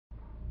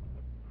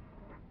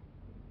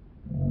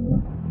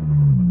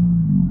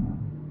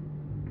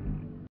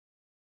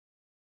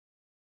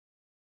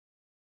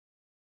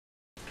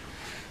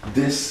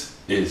This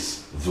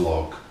is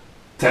vlog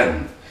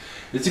 10.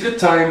 It's a good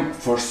time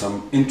for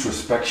some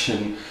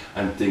introspection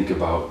and think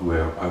about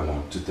where I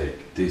want to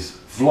take this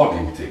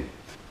vlogging thing.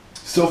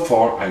 So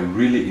far I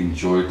really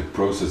enjoyed the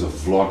process of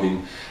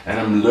vlogging and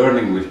I'm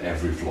learning with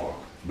every vlog.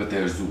 But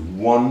there's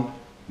one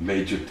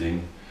major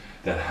thing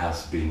that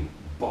has been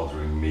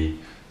bothering me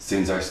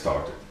since I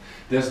started.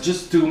 There's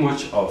just too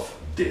much of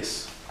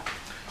this.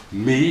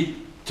 Me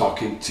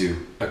talking to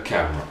a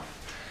camera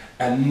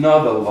and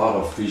not a lot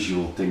of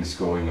visual things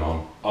going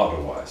on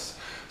otherwise.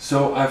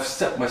 So I've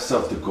set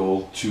myself the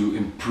goal to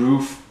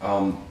improve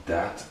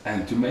that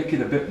and to make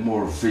it a bit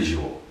more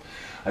visual.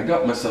 I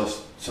got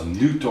myself some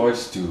new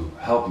toys to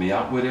help me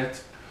out with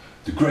it.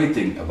 The great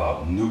thing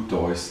about new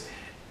toys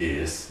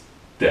is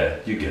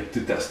that you get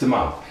to test them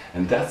out,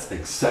 and that's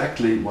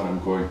exactly what I'm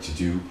going to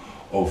do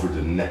over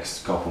the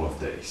next couple of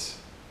days.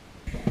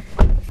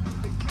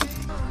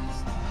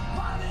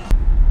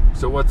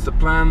 So what's the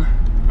plan?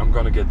 I'm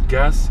gonna get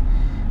gas,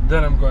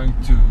 then I'm going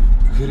to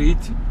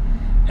Griet,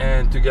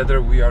 and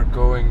together we are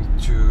going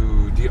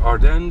to the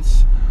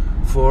Ardennes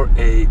for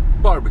a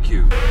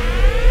barbecue.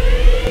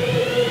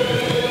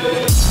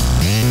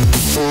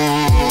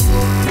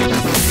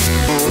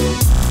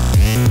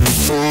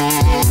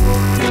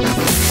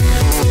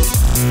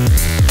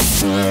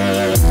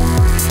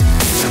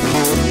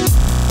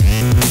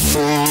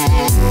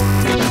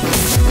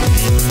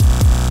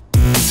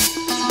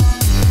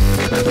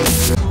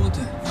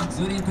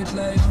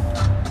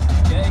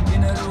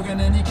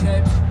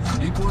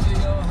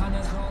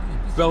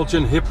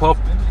 Belgian hip-hop,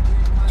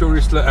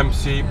 Tourist Le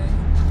MC,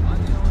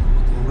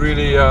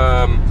 really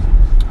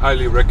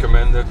highly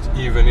recommended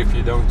even if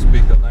you don't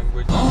speak the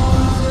language.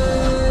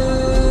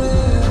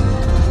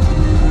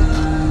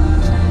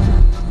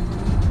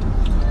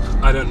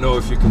 I don't know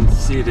if you can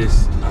see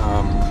this,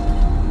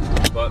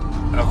 but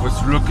I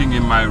was looking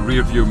in my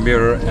rear view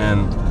mirror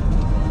and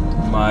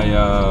my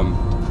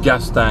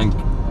gas tank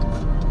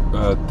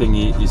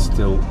thingy is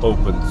still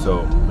open,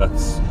 so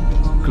let's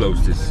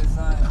close this.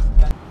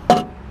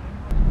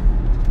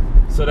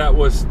 So that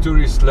was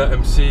Tourist Le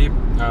MC.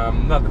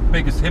 Not the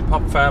biggest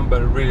hip-hop fan,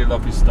 but I really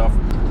love his stuff.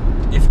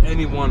 If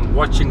anyone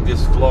watching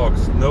this vlog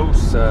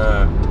knows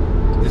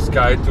this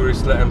guy,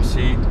 Tourist Le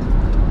MC,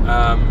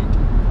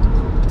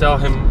 tell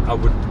him I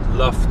would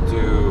love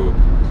to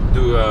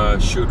do a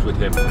shoot with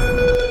him.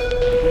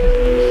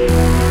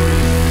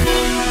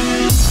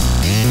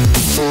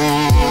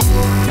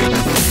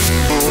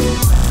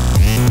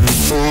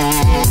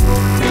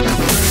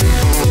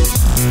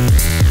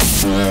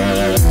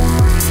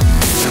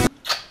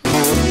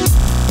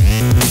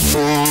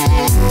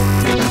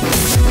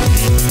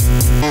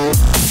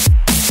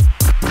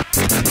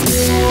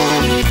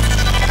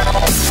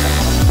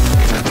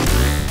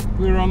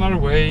 We're on our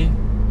way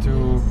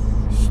to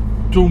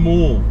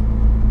Stommel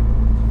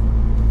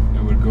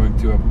and we're going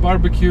to a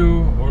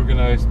barbecue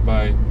organized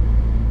by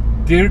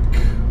Dirk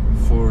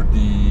for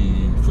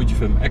the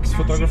Fujifilm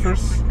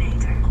X-photographers,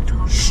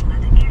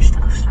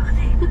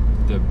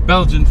 the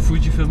Belgian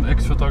Fujifilm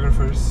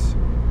X-photographers.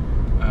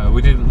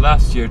 We did it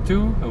last year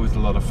too, it was a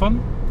lot of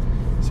fun,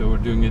 so we're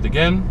doing it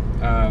again.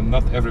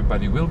 Not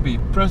everybody will be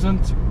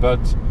present, but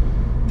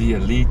the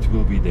elite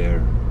will be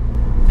there.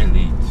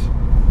 Elite.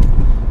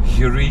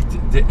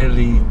 Griet the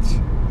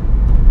elite.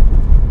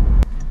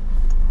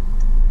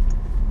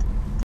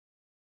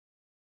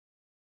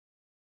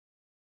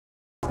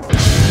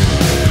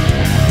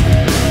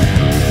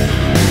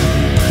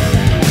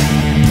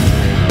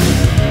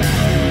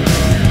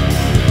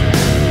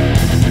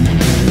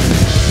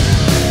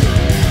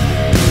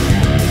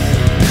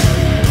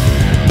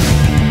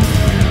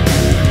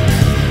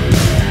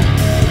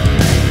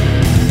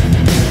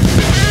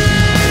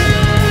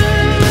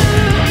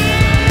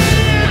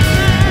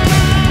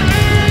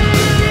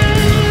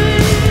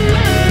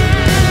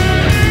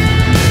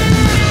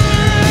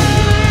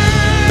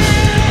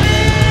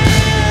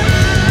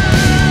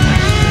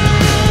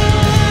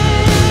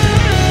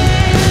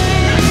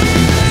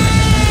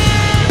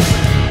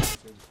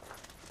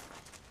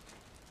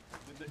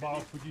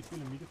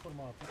 Fujifilm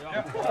formaat.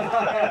 Ja.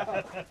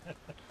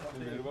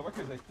 Wat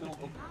gezegd.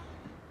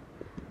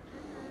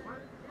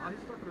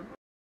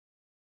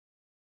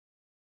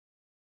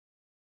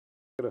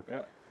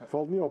 Ja.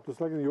 Valt niet op, dat is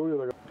lekker een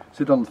jojo.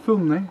 Zit aan het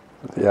filmen,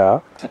 hè?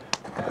 Ja.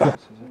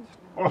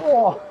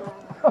 Oh.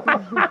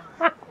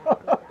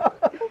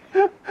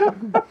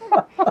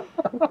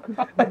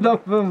 En dat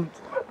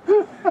filmt.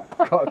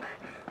 Kak.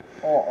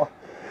 Oh.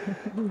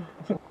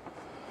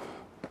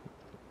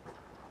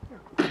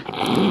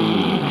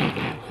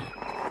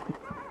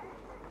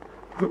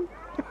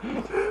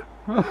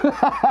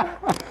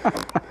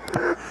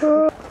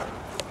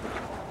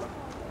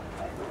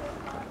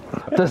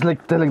 Het is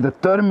like de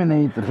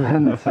Terminator,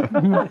 Lent.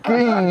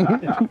 Oké.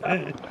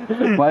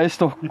 Maar hij is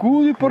toch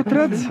cool, je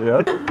portret?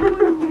 Ja.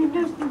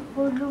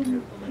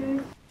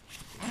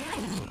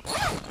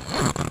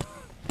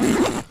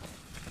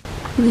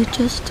 We're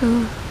just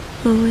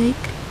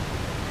awake.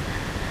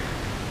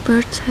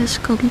 Bert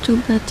has come to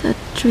bed at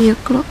 3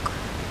 o'clock.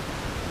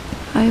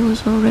 I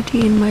was already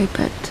in my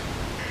bed.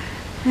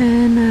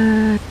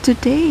 And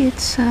today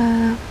it's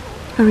a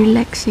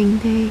relaxing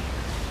day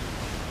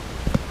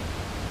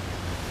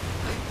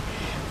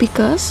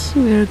because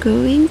we're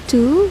going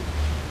to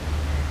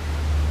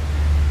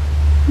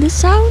the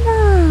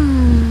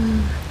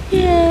sauna.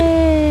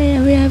 Yay!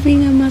 We're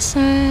having a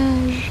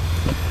massage.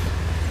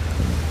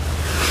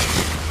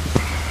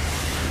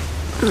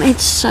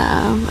 It's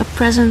a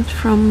present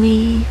from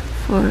me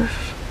for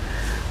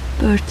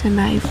Bert and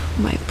I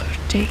for my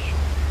birthday.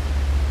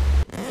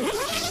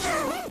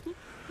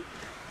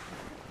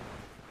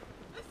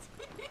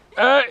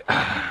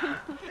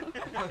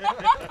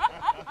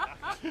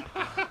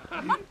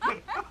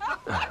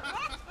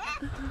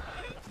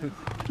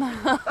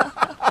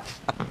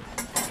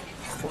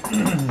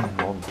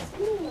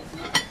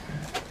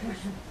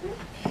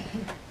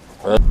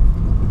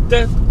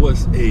 That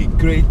was a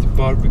great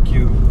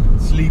barbecue,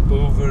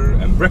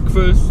 sleepover and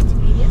breakfast.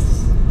 Yes.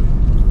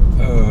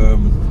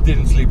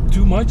 Didn't sleep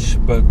too much,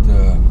 but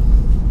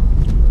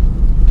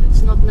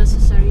It's not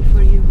necessary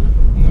for you.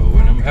 no,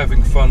 when I'm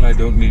having fun I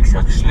don't need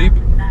much sleep.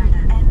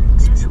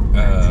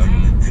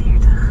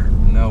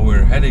 Now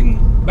we're heading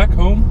back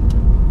home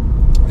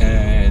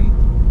and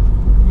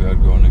we are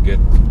going to get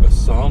a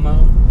sauna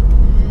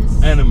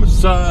Yes. and a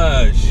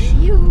massage.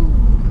 You.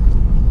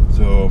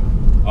 So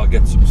I'll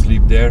get some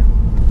sleep there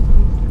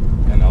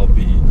and I'll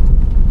be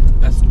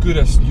as good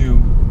as new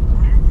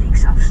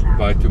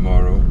by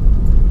tomorrow.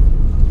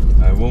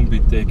 I won't be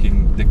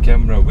taking the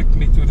camera with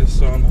me to the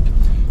sauna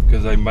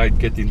because I might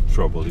get in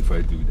trouble if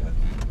I do that.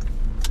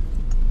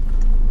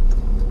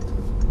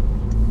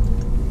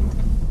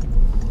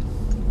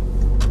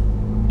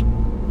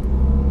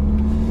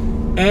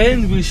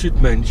 And we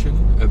should mention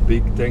a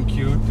big thank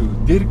you to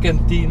Dirk and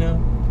Tina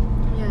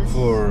Yes.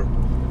 for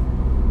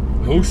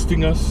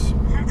hosting us,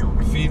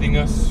 feeding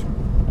us,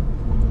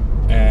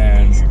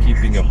 and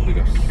keeping up with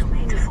us.